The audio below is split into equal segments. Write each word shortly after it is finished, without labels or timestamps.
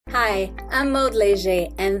Hi, I'm Maud Leger,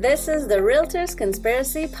 and this is the Realtors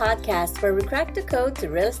Conspiracy Podcast, where we crack the code to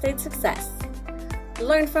real estate success.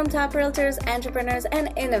 Learn from top realtors, entrepreneurs,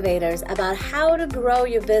 and innovators about how to grow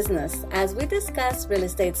your business as we discuss real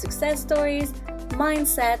estate success stories,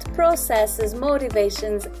 mindset, processes,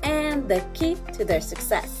 motivations, and the key to their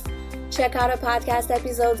success. Check out our podcast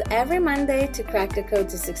episodes every Monday to crack the code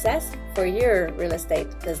to success for your real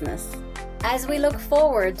estate business. As we look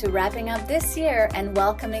forward to wrapping up this year and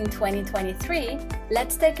welcoming 2023,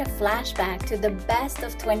 let's take a flashback to the best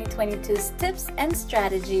of 2022's tips and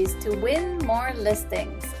strategies to win more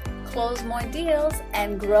listings, close more deals,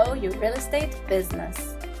 and grow your real estate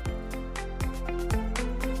business.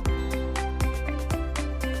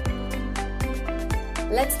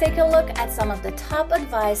 Let's take a look at some of the top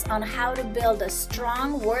advice on how to build a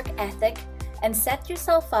strong work ethic and set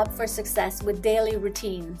yourself up for success with daily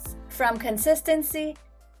routines. From consistency,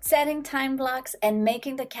 setting time blocks, and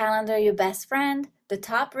making the calendar your best friend, the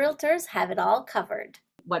top realtors have it all covered.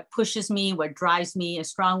 What pushes me, what drives me, a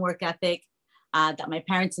strong work ethic that my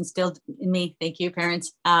parents instilled in me. Thank you,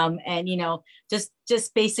 parents. And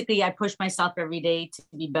just basically, I push myself every day to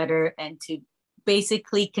be better and to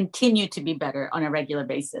basically continue to be better on a regular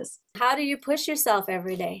basis. How do you push yourself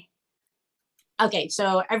every day? Okay,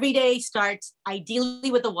 so every day starts ideally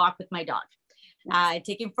with a walk with my dog. I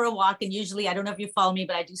take him for a walk, and usually, I don't know if you follow me,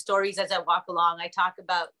 but I do stories as I walk along. I talk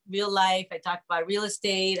about real life. I talk about real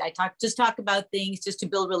estate. I talk about things just to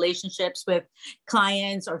build relationships with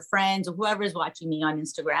clients or friends or whoever is watching me on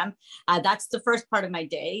Instagram. That's the first part of my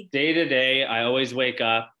day. Day to day, I always wake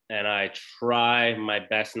up and I try my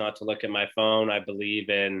best not to look at my phone. I believe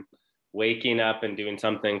in waking up and doing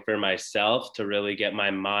something for myself to really get my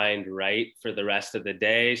mind right for the rest of the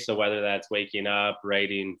day. So whether that's waking up,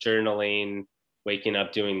 writing, journaling, waking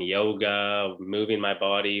up, doing yoga, moving my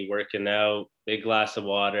body, working out, big glass of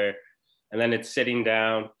water, and then it's sitting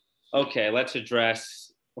down. Okay, let's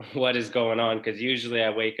address what is going on, because usually I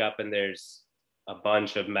wake up and there's a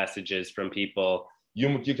bunch of messages from people.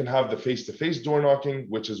 You can have the face-to-face door knocking,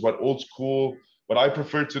 which is what I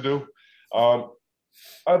prefer to do.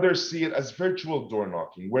 Others see it as virtual door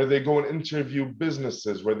knocking, where they go and interview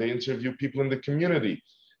businesses, where they interview people in the community.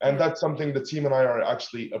 And that's something the team and I are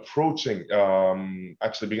actually approaching, in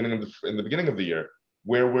the beginning of the year,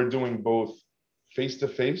 where we're doing both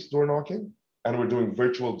face-to-face door knocking and we're doing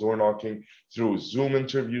virtual door knocking through Zoom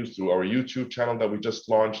interviews, through our YouTube channel that we just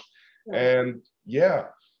launched. And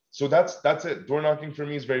so that's it. Door knocking for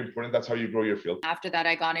me is very important. That's how you grow your field. After that,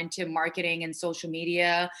 I got into marketing and social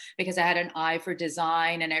media because I had an eye for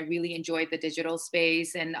design and I really enjoyed the digital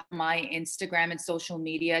space and my Instagram and social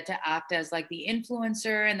media to act as like the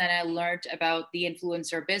influencer. And then I learned about the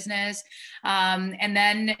influencer business. And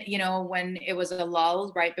then, when it was a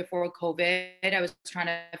lull right before COVID, I was trying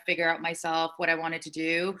to figure out myself what I wanted to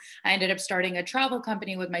do. I ended up starting a travel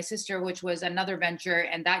company with my sister, which was another venture.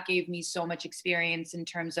 And that gave me so much experience in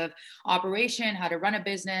terms of operation, how to run a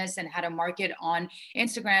business, and how to market on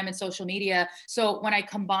Instagram and social media. So when I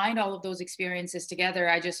combined all of those experiences together,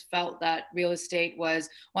 I just felt that real estate was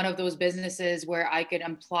one of those businesses where I could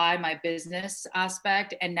apply my business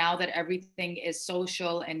aspect. And now that everything is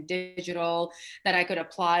social and digital, that I could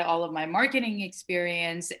apply all of my marketing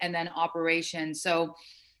experience and then operations. So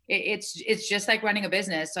it's just like running a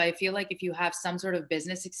business. So I feel like if you have some sort of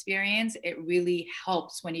business experience, it really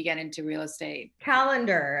helps when you get into real estate. A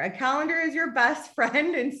calendar is your best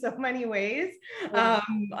friend in so many ways.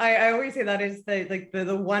 I always say that is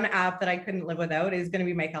the one app that I couldn't live without is going to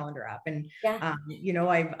be my calendar app. And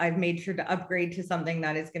I've made sure to upgrade to something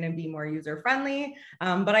that is going to be more user friendly.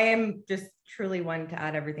 But I am just truly one to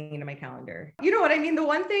add everything into my calendar. You know what I mean? The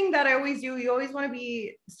one thing that I always do, you always want to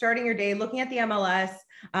be starting your day looking at the MLS.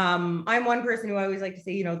 I'm one person who I always like to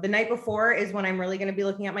say, the night before is when I'm really going to be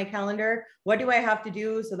looking at my calendar. What do I have to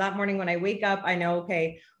do? So that morning when I wake up, I know,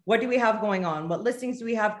 okay, what do we have going on? What listings do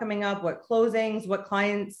we have coming up? What closings, what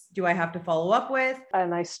clients do I have to follow up with?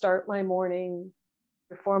 And I start my morning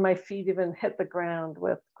before my feet even hit the ground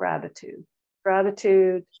with gratitude.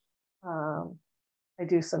 I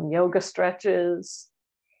do some yoga stretches,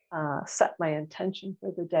 set my intention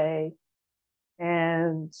for the day,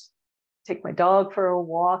 and take my dog for a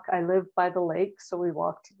walk. I live by the lake, so we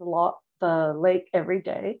walk to the lake every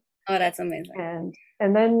day. Oh, that's amazing.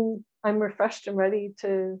 And then I'm refreshed and ready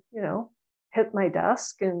to, hit my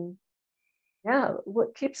desk. And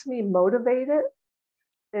what keeps me motivated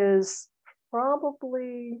is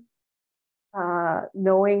probably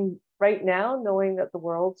knowing that the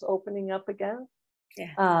world's opening up again.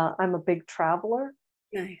 Yeah. I'm a big traveler.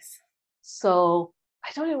 Nice. So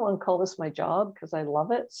I don't even want to call this my job because I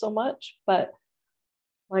love it so much, but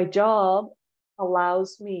my job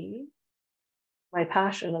allows me my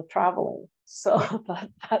passion of traveling. So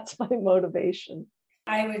that's my motivation.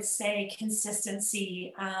 I would say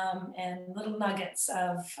consistency and little nuggets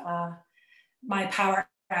of my power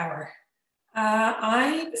hour.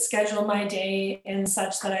 I schedule my day in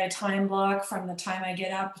such that I time block from the time I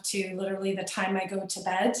get up to literally the time I go to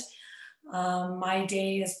bed. My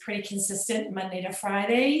day is pretty consistent Monday to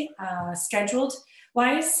Friday, scheduled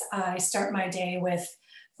wise. I start my day with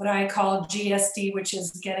what I call GSD, which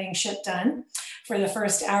is getting shit done for the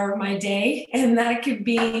first hour of my day. And that could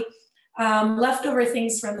be leftover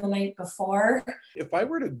things from the night before. If I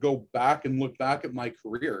were to go back and look back at my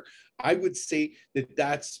career, I would say that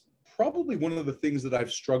that's probably one of the things that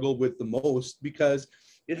I've struggled with the most, because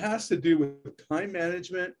it has to do with time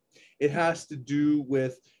management. It has to do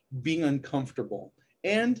with being uncomfortable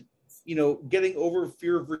and, getting over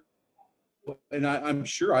fear of, and I'm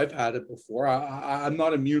sure I've had it before. I'm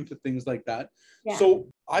not immune to things like that. Yeah. So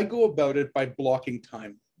I go about it by blocking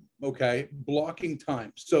time. Okay. Blocking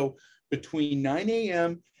time. So between 9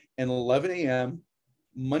 a.m. and 11 a.m.,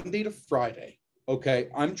 Monday to Friday, okay,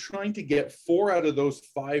 I'm trying to get 4 out of those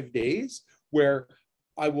 5 days where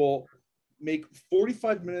I will make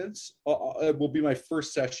 45 minutes, will be my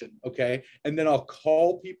first session, okay? And then I'll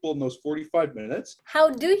call people in those 45 minutes. How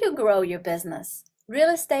do you grow your business? Real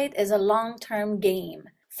estate is a long-term game.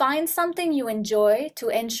 Find something you enjoy to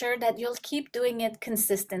ensure that you'll keep doing it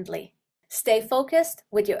consistently. Stay focused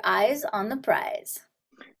with your eyes on the prize.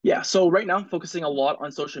 Yeah, so right now I'm focusing a lot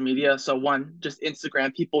on social media. So one, just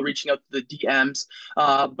Instagram, people reaching out to the DMs,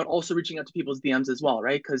 but also reaching out to people's DMs as well,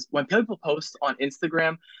 right? Because when people post on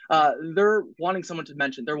Instagram, they're wanting someone to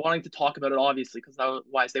mention, they're wanting to talk about it, obviously, because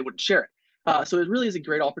otherwise they wouldn't share it. So it really is a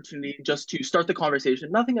great opportunity just to start the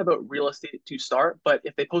conversation. Nothing about real estate to start, but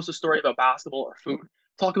if they post a story about basketball or food,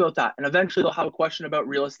 talk about that. And eventually they'll have a question about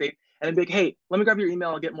real estate and then be like, hey, let me grab your email,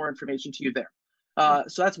 I'll get more information to you there.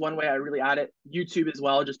 So that's one way I really add it. YouTube as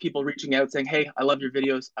well, just people reaching out saying, hey, I love your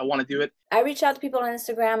videos, I want to do it. I reach out to people on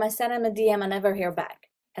Instagram, I send them a DM, I never hear back.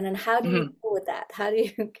 And then how do you deal with that? How do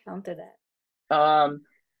you counter that?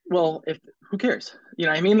 Well, who cares? You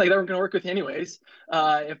know what I mean? Like, they're going to work with you anyways,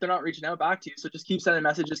 if they're not reaching out back to you. So just keep sending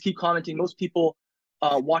messages, keep commenting. Most people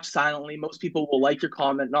watch silently. Most people will like your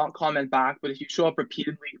comment, not comment back. But if you show up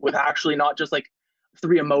repeatedly with actually not just like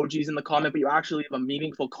 3 emojis in the comment, but you actually have a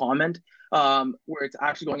meaningful comment where it's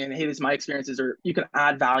actually going in, hey, this is my experiences, or you can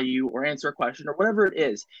add value or answer a question or whatever it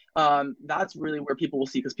is. That's really where people will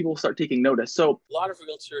see, because people will start taking notice. So a lot of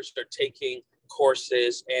realtors are taking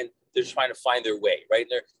courses and they're trying to find their way, right?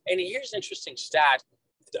 And here's an interesting stat.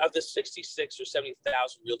 Of the 66 or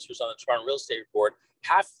 70,000 realtors on the Toronto Real Estate Report,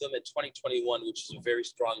 half of them in 2021, which is a very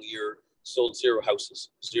strong year, sold 0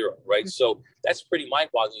 houses, 0, right? So that's pretty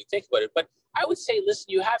mind-boggling when you think about it. But I would say, listen,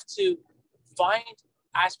 you have to find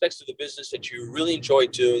aspects of the business that you really enjoy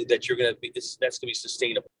doing, that you're going to be, that's going to be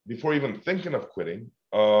sustainable. Before even thinking of quitting,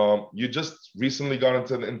 you just recently got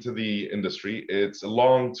into the industry. It's a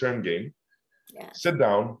long-term game. Yeah. Sit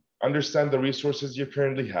down, understand the resources you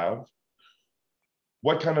currently have,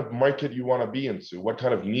 what kind of market you want to be into, what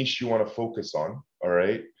kind of niche you want to focus on. All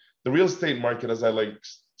right. The real estate market, as I like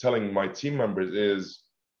telling my team members,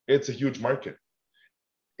 it's a huge market.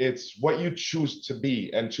 It's what you choose to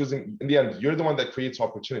be, and choosing, in the end, you're the one that creates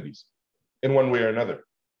opportunities in one way or another.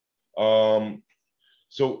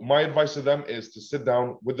 So my advice to them is to sit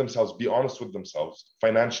down with themselves, be honest with themselves,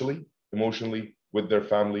 financially, emotionally, with their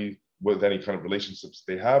family, with any kind of relationships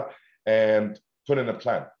they have, and put in a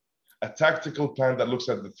plan, a tactical plan that looks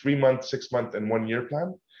at the 3-month, 6-month, and 1-year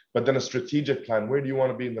plan, but then a strategic plan. Where do you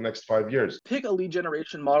want to be in the next 5 years? Pick a lead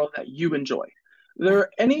generation model that you enjoy.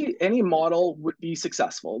 Any model would be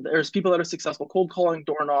successful. There's people that are successful cold calling,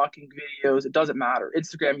 door knocking, videos. It doesn't matter.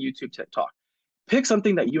 Instagram, YouTube, TikTok. Pick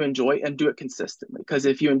something that you enjoy and do it consistently. Because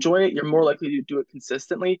if you enjoy it, you're more likely to do it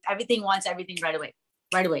consistently. Everything wants everything right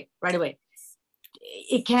away.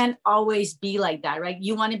 It can't always be like that, right?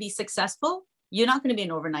 You want to be successful. You're not going to be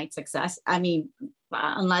an overnight success. I mean,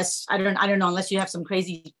 unless I don't know, unless you have some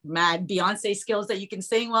crazy mad Beyonce skills that you can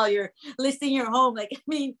sing while you're listing your home. Like, I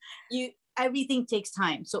mean, everything takes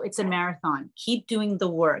time. So it's a marathon. Keep doing the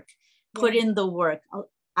work, put in the work.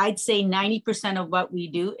 I'd say 90% of what we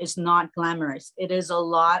do is not glamorous. It is a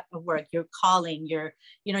lot of work. You're calling, you're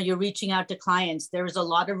reaching out to clients. There is a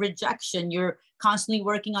lot of rejection. You're constantly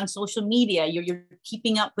working on social media. You're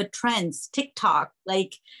keeping up with trends, TikTok,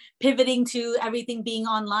 like pivoting to everything being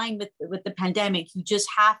online with the pandemic. You just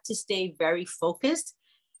have to stay very focused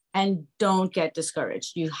and don't get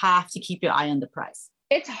discouraged. You have to keep your eye on the prize.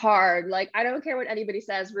 It's hard. Like, I don't care what anybody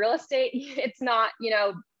says. Real estate, it's not,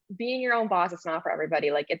 being your own boss, it's not for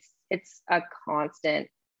everybody. Like it's a constant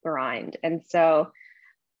grind. And so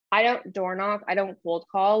I don't door knock, I don't cold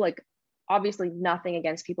call. Like obviously nothing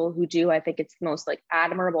against people who do. I think it's the most like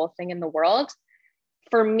admirable thing in the world.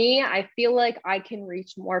 For me, I feel like I can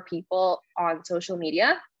reach more people on social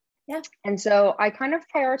media. Yeah. And so I kind of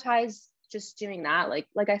prioritize just doing that.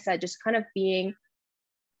 Like I said, just kind of being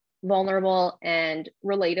vulnerable and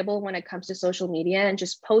relatable when it comes to social media, and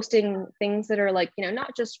just posting things that are like, you know,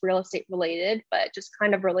 not just real estate related, but just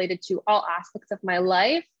kind of related to all aspects of my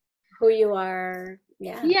life. Who you are.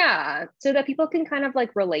 Yeah. Yeah. So that people can kind of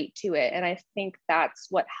like relate to it. And I think that's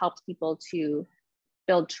what helps people to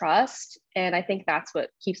build trust. And I think that's what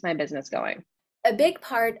keeps my business going. A big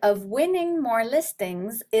part of winning more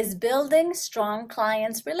listings is building strong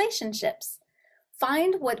clients' relationships.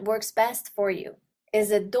 Find what works best for you. Is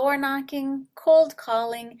it door knocking, cold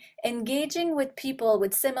calling, engaging with people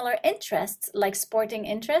with similar interests like sporting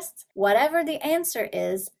interests? Whatever the answer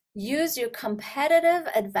is, use your competitive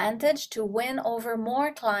advantage to win over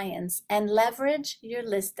more clients and leverage your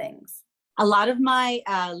listings. A lot of my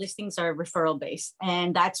listings are referral based,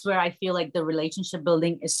 and that's where I feel like the relationship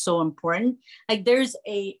building is so important. Like there's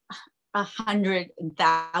a hundred and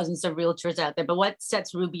thousands of realtors out there, but what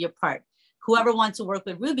sets Ruby apart? Whoever wants to work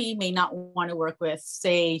with Ruby may not want to work with,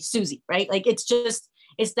 say, Susie, right? Like it's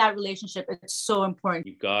that relationship. It's so important.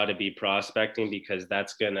 You got to be prospecting because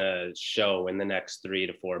that's going to show in the next 3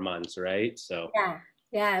 to 4 months, right? So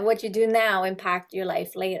yeah. What you do now impact your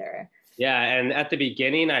life later. Yeah. And at the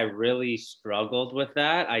beginning, I really struggled with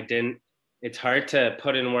that. It's hard to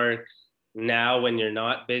put in work now when you're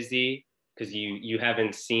not busy because you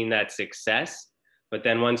haven't seen that success. But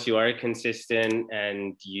then once you are consistent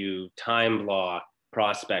and you time block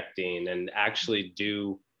prospecting and actually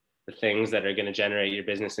do the things that are going to generate your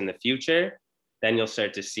business in the future, then you'll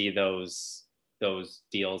start to see those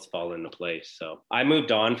deals fall into place. So I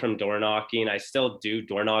moved on from door knocking. I still do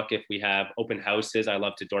door knock if we have open houses. I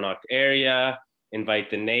love to door knock the area, invite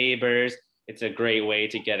the neighbors. It's a great way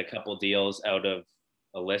to get a couple deals out of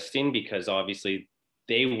a listing because obviously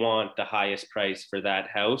they want the highest price for that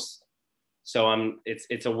house. So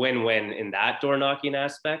it's a win-win in that door knocking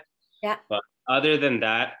aspect. Yeah. But other than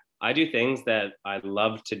that, I do things that I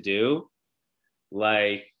love to do,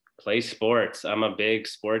 like play sports. I'm a big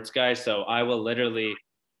sports guy, so I will literally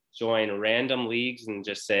join random leagues and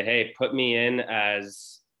just say, hey, put me in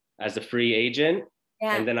as a free agent.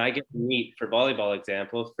 Yeah. And then I get to meet, for volleyball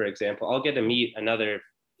for example, I'll get to meet another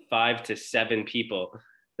 5 to 7 people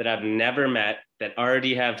that I've never met that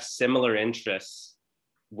already have similar interests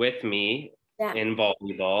with me in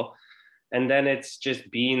volleyball. And then it's just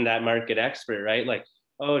being that market expert, right? Like,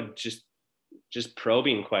 just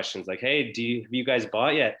probing questions like, hey, have you guys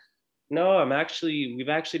bought yet? No, we've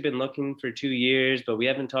actually been looking for 2 years, but we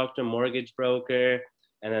haven't talked to a mortgage broker.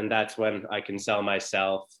 And then that's when I can sell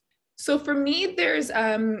myself. So for me, there's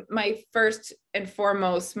my first and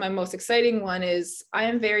foremost, my most exciting one is I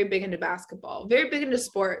am very big into basketball, very big into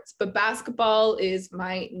sports, but basketball is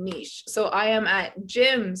my niche. So I am at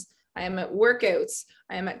gyms, I am at workouts,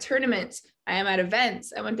 I am at tournaments, I am at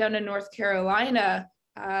events. I went down to North Carolina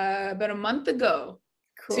about a month ago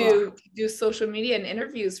to do social media and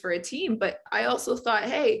interviews for a team. But I also thought,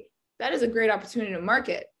 hey, that is a great opportunity to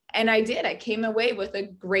market. And I did. I came away with a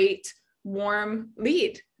great warm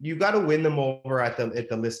lead. You got to win them over at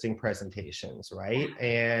the listing presentations, right?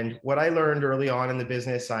 And what I learned early on in the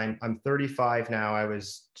business, I'm 35 now. I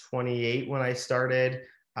was 28 when I started.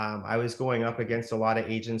 I was going up against a lot of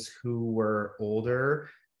agents who were older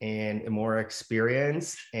and more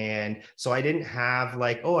experienced. And so I didn't have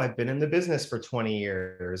like, oh, I've been in the business for 20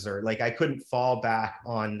 years, or like I couldn't fall back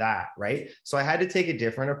on that, right? So I had to take a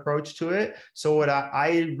different approach to it. So what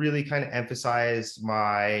I really kind of emphasized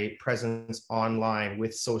my presence online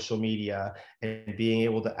with social media and being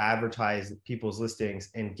able to advertise people's listings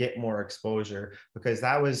and get more exposure, because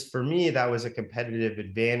that was, for me, that was a competitive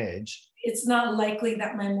advantage. It's not likely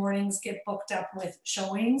that my mornings get booked up with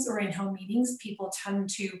showings or in-home meetings. People tend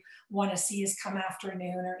to want to see us come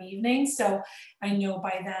afternoon or evening. So I know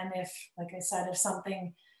by then if, like I said, if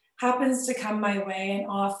something happens to come my way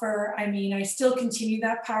and offer, I mean, I still continue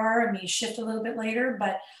that power. I may shift a little bit later,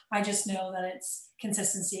 but I just know that it's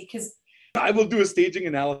consistency. Because I will do a staging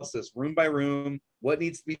analysis, room by room, what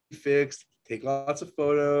needs to be fixed, take lots of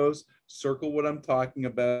photos, circle what I'm talking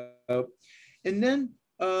about. And then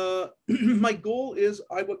my goal is,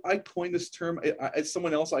 I coined this term, as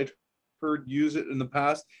someone else I'd heard use it in the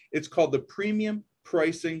past. It's called the premium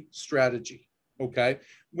pricing strategy. Okay.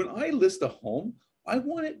 When I list a home, I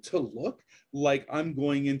want it to look like I'm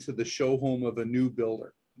going into the show home of a new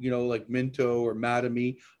builder. like Minto or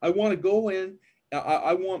Mattamy. I want to go in.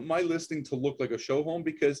 I want my listing to look like a show home,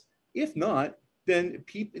 because if not, then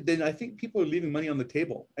I think people are leaving money on the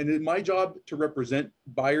table. And my job to represent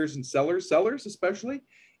buyers and sellers especially,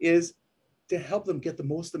 is to help them get the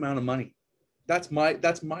most amount of money. That's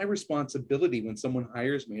my responsibility when someone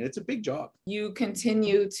hires me. And it's a big job. You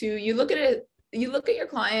continue to, you look at your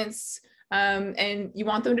clients, and you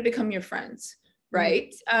want them to become your friends,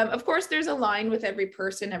 right? Of course, there's a line with every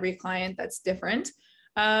person, every client that's different.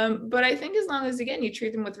 But I think as long as, again, you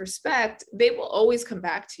treat them with respect, they will always come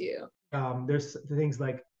back to you. There's things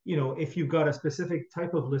like, if you've got a specific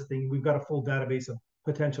type of listing, we've got a full database of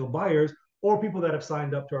potential buyers or people that have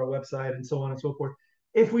signed up to our website and so on and so forth.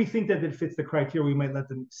 If we think that it fits the criteria, we might let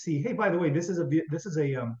them see, hey, by the way, this is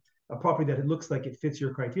a property that it looks like it fits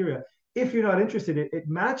your criteria. If you're not interested, it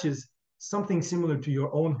matches something similar to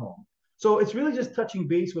your own home. So it's really just touching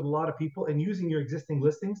base with a lot of people and using your existing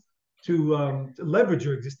listings to leverage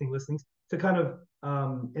your existing listings to kind of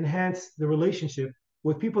enhance the relationship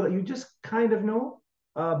with people that you just kind of know,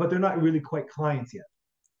 but they're not really quite clients yet.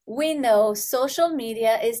 We know social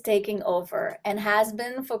media is taking over and has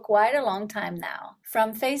been for quite a long time now.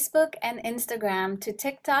 From Facebook and Instagram to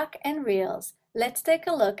TikTok and Reels, let's take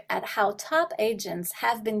a look at how top agents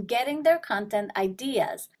have been getting their content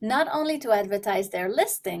ideas, not only to advertise their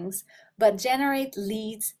listings, but generate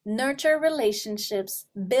leads, nurture relationships,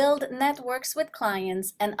 build networks with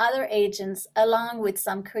clients and other agents, along with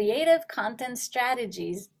some creative content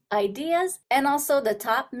strategies, ideas, and also the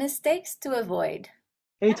top mistakes to avoid.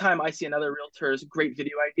 Anytime I see another realtor's great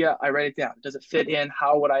video idea, I write it down. Does it fit in?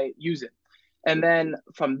 How would I use it? And then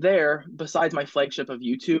from there, besides my flagship of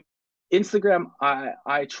YouTube, Instagram,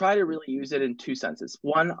 I try to really use it in two senses.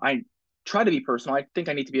 One, I try to be personal. I think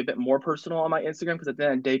I need to be a bit more personal on my Instagram, because at the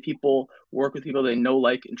end of the day, people work with people they know,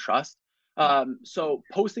 like, and trust. So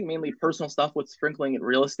posting mainly personal stuff with sprinkling in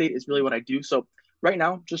real estate is really what I do. So right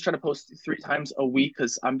now, just try to post 3 times a week,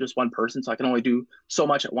 because I'm just one person, so I can only do so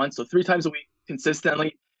much at once. So 3 times a week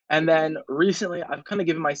consistently. And then recently, I've kind of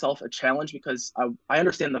given myself a challenge, because I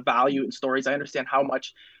understand the value in stories. I understand how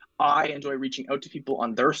much I enjoy reaching out to people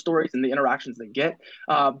on their stories and the interactions they get.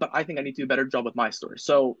 But I think I need to do a better job with my stories.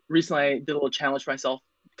 So recently, I did a little challenge for myself,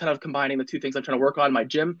 kind of combining the two things I'm trying to work on, my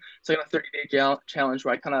gym. So I got a 30-day challenge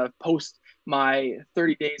where I kind of post my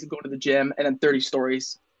 30 days of going to the gym and then 30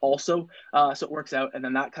 stories also. So it works out. And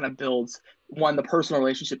then that kind of builds, one, the personal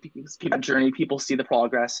relationship, people journey, people see the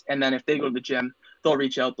progress. And then if they go to the gym, they'll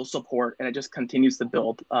reach out, they'll support, and it just continues to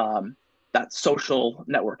build that social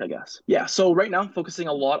network, I guess. Yeah, so right now I'm focusing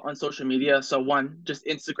a lot on social media. So one, just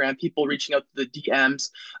Instagram, people reaching out to the DMs,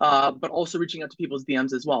 but also reaching out to people's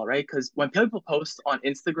DMs as well, right? Because when people post on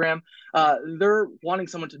Instagram, they're wanting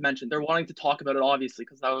someone to mention, they're wanting to talk about it, obviously,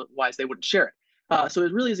 because otherwise they wouldn't share it. So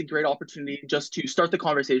it really is a great opportunity just to start the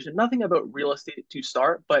conversation. Nothing about real estate to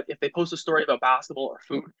start, but if they post a story about basketball or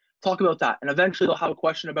food, talk about that. And eventually they'll have a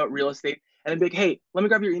question about real estate and then be like, hey, let me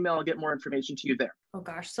grab your email. I'll get more information to you there. Oh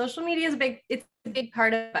gosh, social media is a big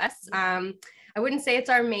part of us. I wouldn't say it's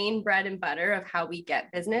our main bread and butter of how we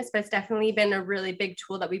get business, but it's definitely been a really big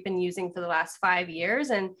tool that we've been using for the last 5 years.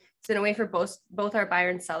 And it's been a way for both our buyer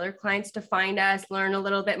and seller clients to find us, learn a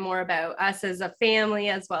little bit more about us as a family,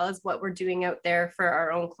 as well as what we're doing out there for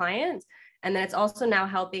our own clients. And then it's also now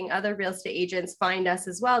helping other real estate agents find us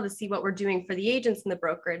as well to see what we're doing for the agents in the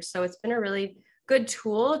brokerage. So it's been a really good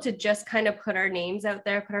tool to just kind of put our names out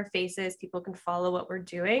there, put our faces, people can follow what we're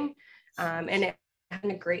doing. And it's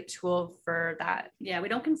a great tool for that. Yeah, we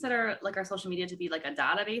don't consider like our social media to be like a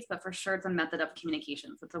database, but for sure it's a method of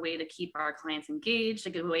communications. It's a way to keep our clients engaged, a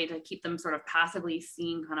good way to keep them sort of passively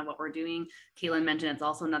seeing kind of what we're doing. Kaylin mentioned it's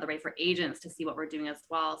also another way for agents to see what we're doing as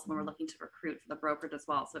well. So when we're looking to recruit for the brokerage as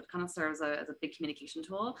well. So it kind of serves as a big communication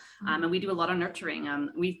tool. And we do a lot of nurturing.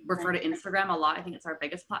 We refer to Instagram a lot. I think it's our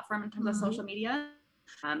biggest platform in terms of social media.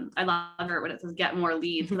 I love it when it says get more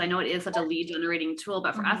leads, because I know it is such a lead generating tool,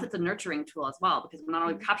 but for us, it's a nurturing tool as well, because we're not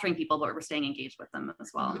only capturing people, but we're staying engaged with them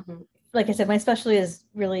as well. Like I said, my specialty is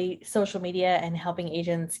really social media and helping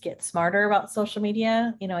agents get smarter about social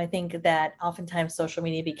media. You know, I think that oftentimes social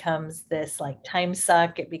media becomes this like time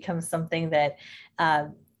suck. It becomes something that,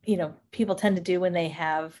 people tend to do when they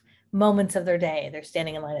have moments of their day. They're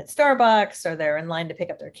standing in line at Starbucks or they're in line to pick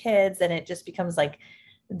up their kids. And it just becomes like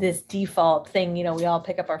this default thing, we all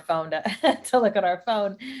pick up our phone to look at our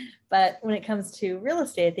phone. But when it comes to real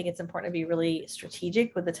estate, I think it's important to be really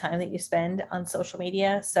strategic with the time that you spend on social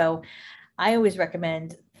media. So I always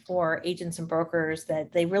recommend for agents and brokers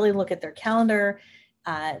that they really look at their calendar,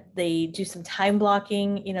 They do some time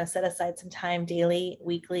blocking, set aside some time daily,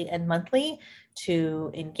 weekly, and monthly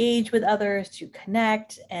to engage with others, to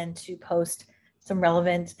connect, and to post some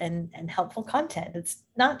relevant and helpful content. It's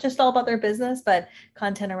not just all about their business, but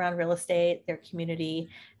content around real estate, their community.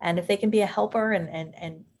 And if they can be a helper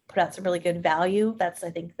and put out some really good value, that's, I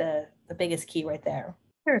think, the biggest key right there.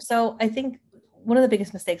 Sure. So I think one of the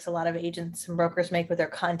biggest mistakes a lot of agents and brokers make with their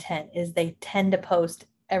content is they tend to post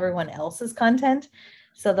everyone else's content.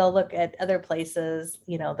 So they'll look at other places,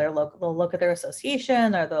 they'll look at their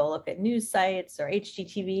association, or they'll look at news sites or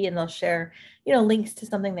HGTV, and they'll share, links to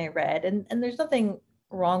something they read. And there's nothing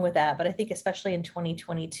wrong with that. But I think especially in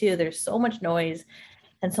 2022, there's so much noise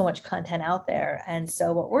and so much content out there. And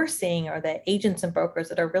so what we're seeing are the agents and brokers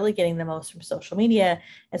that are really getting the most from social media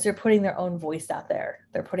is they're putting their own voice out there.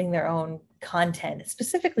 They're putting their own content,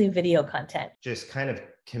 specifically video content. Just kind of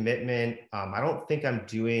commitment. I don't think I'm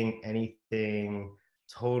doing anything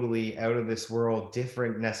totally out of this world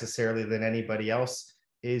different necessarily than anybody else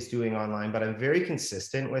is doing online, but I'm very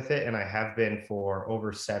consistent with it. And I have been for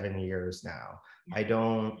over 7 years now.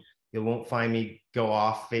 You won't find me go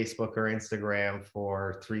off Facebook or Instagram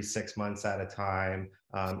for 3-6 months at a time.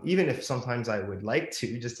 Even if sometimes I would like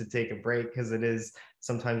to, just to take a break, because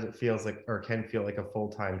sometimes it feels like, or can feel like, a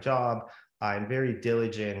full-time job. I'm very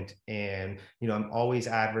diligent, and, I'm always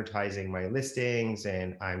advertising my listings,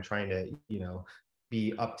 and I'm trying to,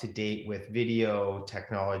 be up to date with video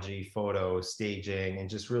technology, photo staging, and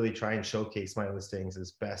just really try and showcase my listings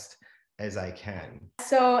as best as I can.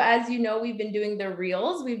 So as you know, we've been doing the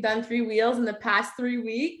reels. We've done 3 reels in the past 3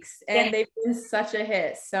 weeks, and they've been such a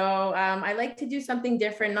hit. So I like to do something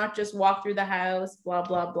different, not just walk through the house, blah,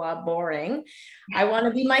 blah, blah, boring. I want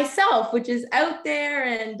to be myself, which is out there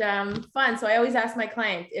and fun. So I always ask my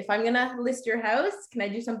clients, if I'm going to list your house, can I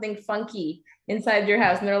do something funky inside your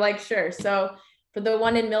house? And they're like, sure. So for the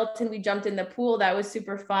one in Milton, we jumped in the pool. That was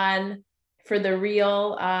super fun. For the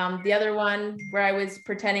reel, the other one where I was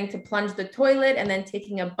pretending to plunge the toilet and then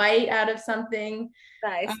taking a bite out of something.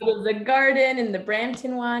 Nice. Out of the garden, in the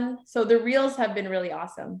Brampton one. So the reels have been really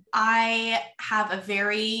awesome. I have a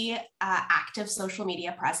very active social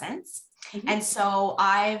media presence. And so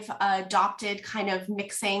I've adopted kind of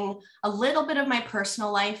mixing a little bit of my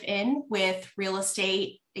personal life in with real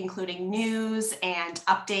estate, including news and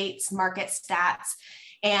updates, market stats.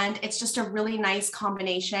 And it's just a really nice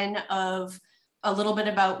combination of a little bit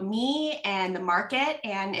about me and the market.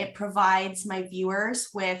 And it provides my viewers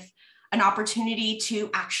with an opportunity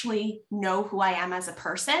to actually know who I am as a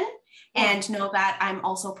person and know that I'm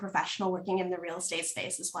also professional working in the real estate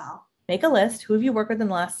space as well. Make a list. Who have you worked with in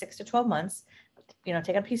the last 6 to 12 months? Take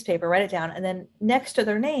out a piece of paper, write it down. And then next to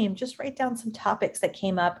their name, just write down some topics that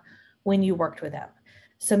came up when you worked with them.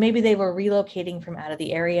 So maybe they were relocating from out of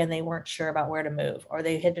the area and they weren't sure about where to move, or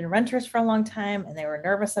they had been renters for a long time and they were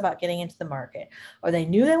nervous about getting into the market, or they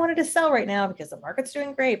knew they wanted to sell right now because the market's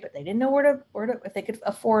doing great, but they didn't know where to if they could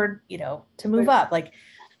afford, to move up. Like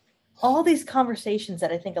all these conversations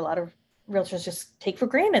that I think a lot of realtors just take for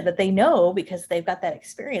granted that they know because they've got that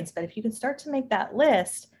experience. But if you can start to make that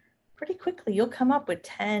list pretty quickly, you'll come up with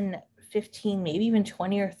 10, 15, maybe even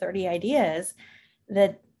 20 or 30 ideas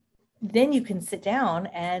that then you can sit down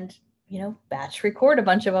and, batch record a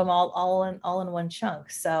bunch of them all in one chunk.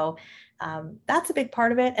 So that's a big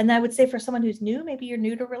part of it. And I would say for someone who's new, maybe you're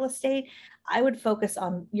new to real estate, I would focus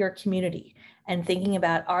on your community and thinking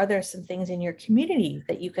about, are there some things in your community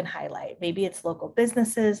that you can highlight? Maybe it's local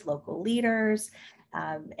businesses, local leaders,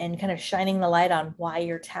 and kind of shining the light on why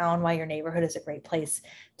your town, why your neighborhood is a great place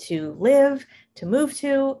to live, to move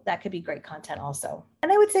to. That could be great content also.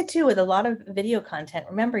 And I would say too, with a lot of video content,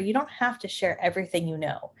 remember, you don't have to share everything you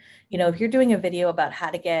know. If you're doing a video about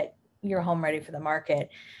how to get your home ready for the market,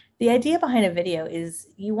 the idea behind a video is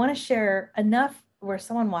you want to share enough where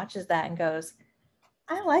someone watches that and goes,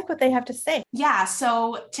 I like what they have to say. Yeah,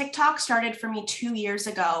 so TikTok started for me 2 years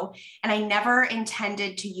ago, and I never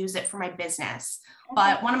intended to use it for my business.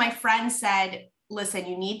 But one of my friends said, listen,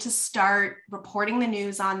 you need to start reporting the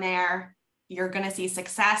news on there. You're going to see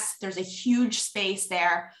success. There's a huge space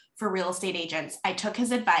there for real estate agents. I took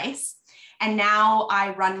his advice, and now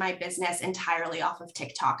I run my business entirely off of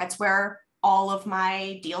TikTok. That's where all of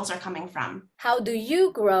my deals are coming from. How do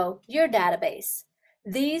you grow your database?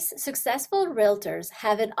 These successful realtors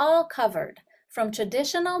have it all covered, from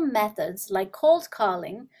traditional methods like cold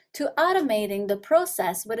calling to automating the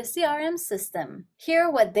process with a CRM system. Hear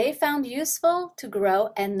what they found useful to grow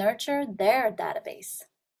and nurture their database.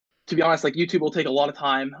 To be honest, YouTube will take a lot of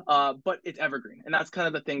time, but it's evergreen. And that's kind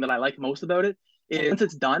of the thing that I like most about it. Once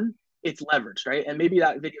it's done, it's leveraged, right? And maybe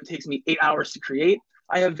that video takes me 8 hours to create.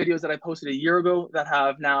 I have videos that I posted a year ago that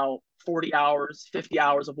have now 40 hours, 50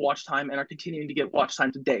 hours of watch time and are continuing to get watch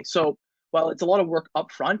time today. So while it's a lot of work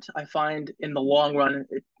up front, I find in the long run,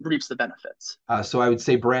 it reaps the benefits. So I would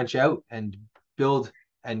say branch out and build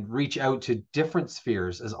and reach out to different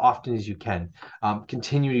spheres as often as you can.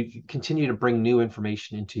 Continue to bring new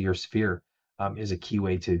information into your sphere is a key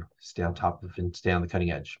way to stay on top of and stay on the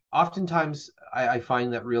cutting edge. Oftentimes, I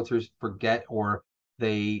find that realtors forget or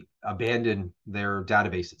they abandon their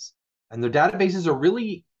databases, and their databases are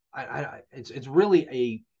really, it's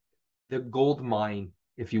really the gold mine,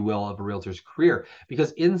 if you will, of a realtor's career,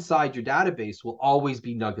 because inside your database will always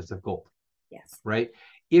be nuggets of gold. Yes. Right.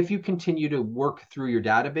 If you continue to work through your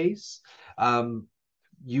database,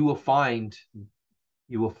 you will find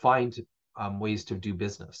ways to do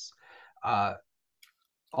business.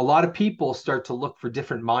 A lot of people start to look for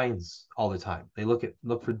different mines all the time. They look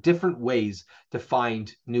for different ways to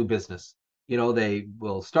find new business. You know, they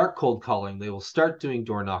will start cold calling. They will start doing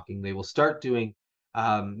door knocking. They will start doing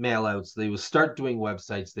mail outs. They will start doing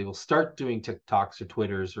websites. They will start doing TikToks or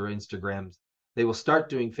Twitters or Instagrams. They will start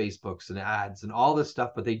doing Facebooks and ads and all this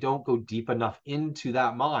stuff, but they don't go deep enough into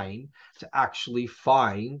that mine to actually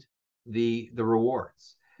find the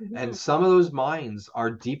rewards. Mm-hmm. And some of those mines are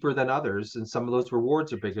deeper than others, and some of those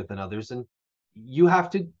rewards are bigger than others. And you have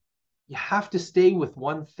to stay with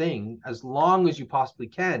one thing as long as you possibly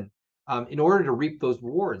can in order to reap those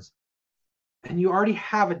rewards. And you already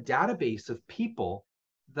have a database of people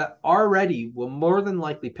that already will more than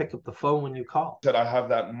likely pick up the phone when you call. I have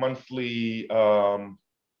that monthly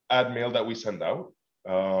ad mail that we send out.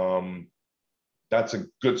 That's a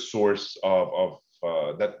good source of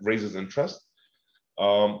that raises interest.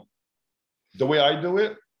 The way I do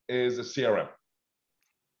it is a CRM.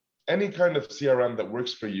 Any kind of CRM that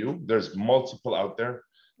works for you, there's multiple out there.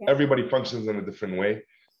 Yeah. Everybody functions in a different way.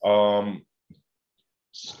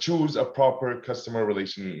 Choose a proper customer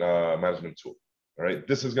relation management tool. All right,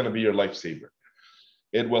 this is going to be your lifesaver.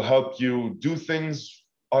 It will help you do things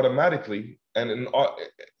automatically and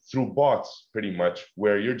through bots, pretty much,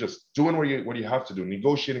 where you're just doing what you have to do,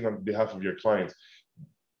 negotiating on behalf of your clients,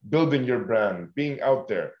 building your brand, being out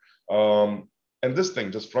there. And this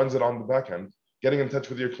thing just runs it on the back end, getting in touch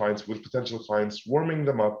with your clients, with potential clients, warming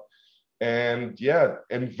them up, and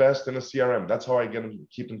invest in a CRM. That's how I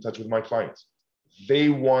keep in touch with my clients. They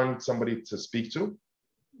want somebody to speak to.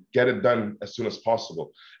 Get it done as soon as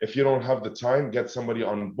possible. If you don't have the time, get somebody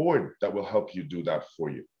on board that will help you do that for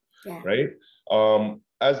you. Yeah. Right?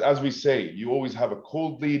 As we say, you always have a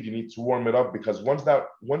cold lead. You need to warm it up, because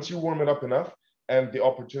once you warm it up enough and the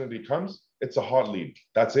opportunity comes, it's a hot lead.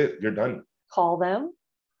 That's it. You're done. Call them.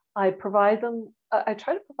 I provide them. I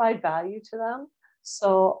try to provide value to them.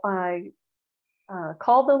 So I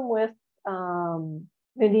call them with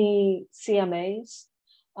mini CMAs.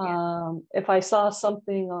 If I saw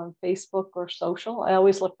something on Facebook or social, I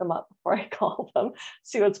always look them up before I call them,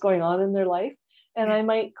 see what's going on in their life. And I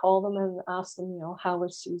might call them and ask them, how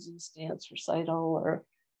was Susan's dance recital, or,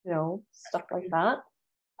 stuff like that.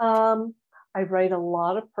 I write a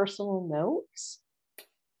lot of personal notes.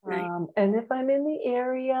 Right. And if I'm in the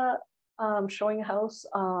area showing a house,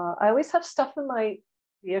 I always have stuff in my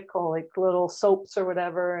vehicle, like little soaps or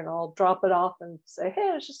whatever, and I'll drop it off and say, hey,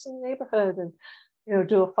 I was just in the neighborhood, and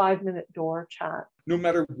do a 5-minute door chat. No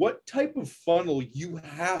matter what type of funnel you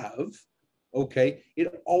have, okay,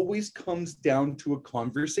 it always comes down to a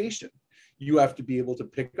conversation. You have to be able to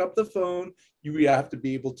pick up the phone. You have to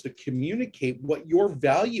be able to communicate what your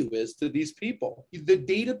value is to these people. The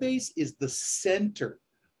database is the center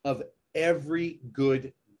of every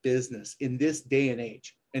good business in this day and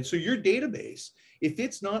age. And so your database, if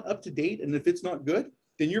it's not up to date and if it's not good,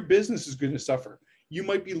 then your business is going to suffer. You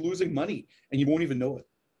might be losing money and you won't even know it,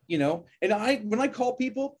 And when I call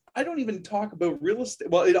people, I don't even talk about real estate.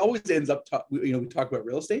 Well, it always ends up, we talk about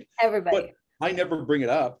real estate. Everybody. But I never bring it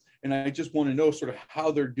up. And I just want to know sort of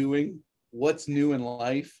how they're doing, what's new in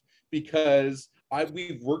life, because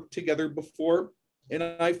we've worked together before. And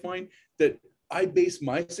I find that I base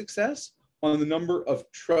my success on the number of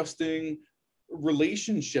trusting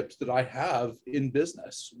relationships that I have in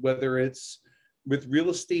business, whether it's with real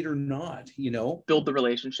estate or not, Build the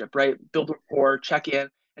relationship, right? Build rapport, check in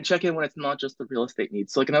when it's not just the real estate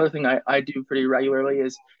needs. So like another thing I do pretty regularly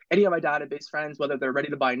is any of my database friends, whether they're ready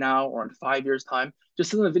to buy now or in 5 years time, just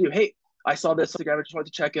send them a video. Hey, I saw this Instagram, I just wanted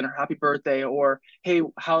to check in, or happy birthday, or hey,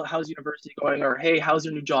 how's university going? Or hey, how's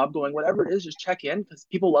your new job going? Whatever it is, just check in, because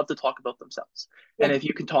people love to talk about themselves. Yeah. And if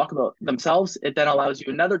you can talk about themselves, it then allows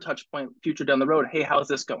you another touch point future down the road. Hey, how's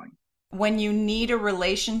this going? When you need a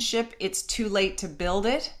relationship, it's too late to build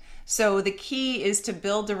it. So the key is to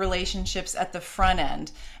build the relationships at the front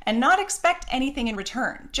end and not expect anything in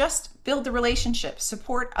return. Just build the relationship,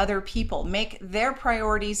 support other people, make their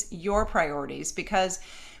priorities your priorities, because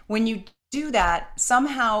when you do that,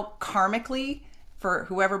 somehow karmically, for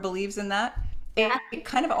whoever believes in that, it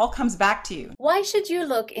kind of all comes back to you. Why should you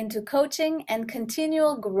look into coaching and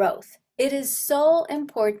continual growth? It is so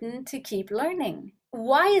important to keep learning.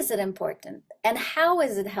 Why is it important and how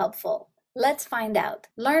is it helpful? Let's find out.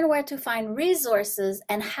 Learn where to find resources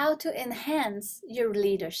and how to enhance your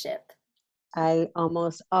leadership. I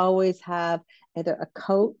almost always have either a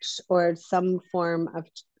coach or some form of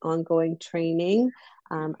ongoing training.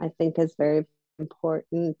 I think is very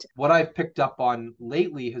important. What I've picked up on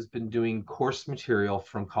lately has been doing course material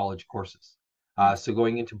from college courses. So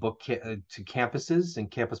going into to campuses and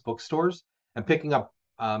campus bookstores and picking up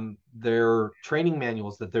their training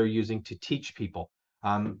manuals that they're using to teach people.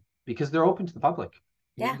 Because they're open to the public.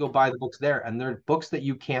 You can go buy the books there, and they're books that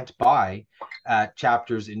you can't buy at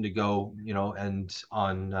Chapters, Indigo, and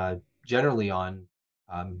on generally on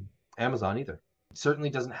Amazon either. It certainly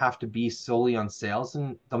doesn't have to be solely on sales,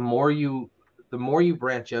 and the more you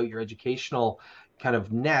branch out your educational kind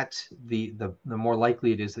of net, the more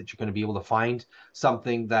likely it is that you're going to be able to find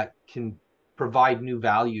something that can provide new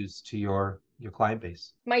values to your client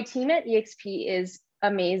base. My team at EXP is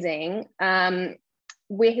amazing.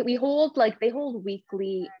 We hold they hold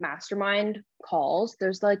weekly mastermind calls.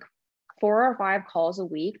 There's like 4 or 5 calls a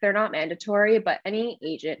week. They're not mandatory, but any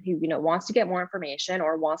agent who wants to get more information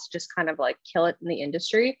or wants to just kind of kill it in the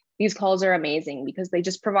industry, these calls are amazing because they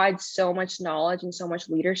just provide so much knowledge and so much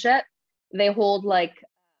leadership. They hold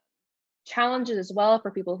challenges as well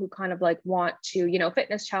for people who kind of want to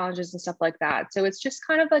fitness challenges and stuff like that. So it's just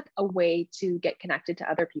kind of a way to get connected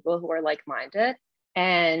to other people who are like-minded.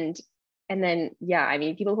 And then,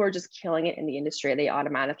 people who are just killing it in the industry, they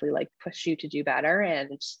automatically push you to do better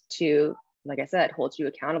and to, like I said, hold you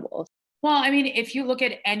accountable. Well, if you look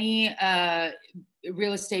at any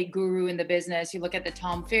real estate guru in the business, you look at the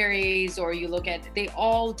Tom Ferrys, or you look at, they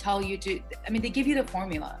all tell you to, they give you the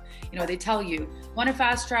formula. They tell you, want to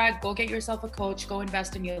fast track, go get yourself a coach, go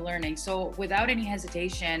invest in your learning. So without any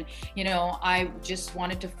hesitation, I just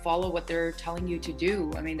wanted to follow what they're telling you to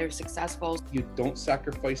do. They're successful. You don't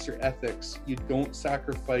sacrifice your ethics. You don't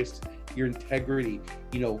sacrifice your integrity.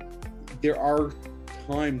 There are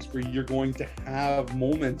times where you're going to have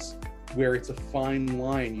moments where it's a fine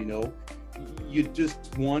line, you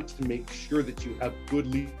just want to make sure that you have good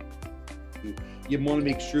leadership. You want to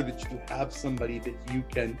make sure that you have somebody that you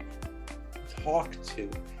can talk to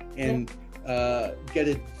and get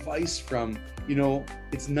advice from.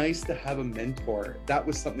 It's nice to have a mentor. That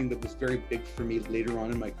was something that was very big for me later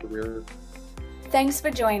on in my career. Thanks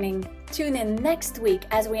for joining. Tune in next week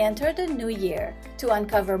as we enter the new year to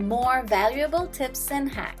uncover more valuable tips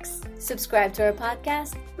and hacks. Subscribe to our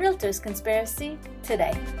podcast, Realtors Conspiracy,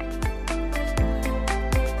 today.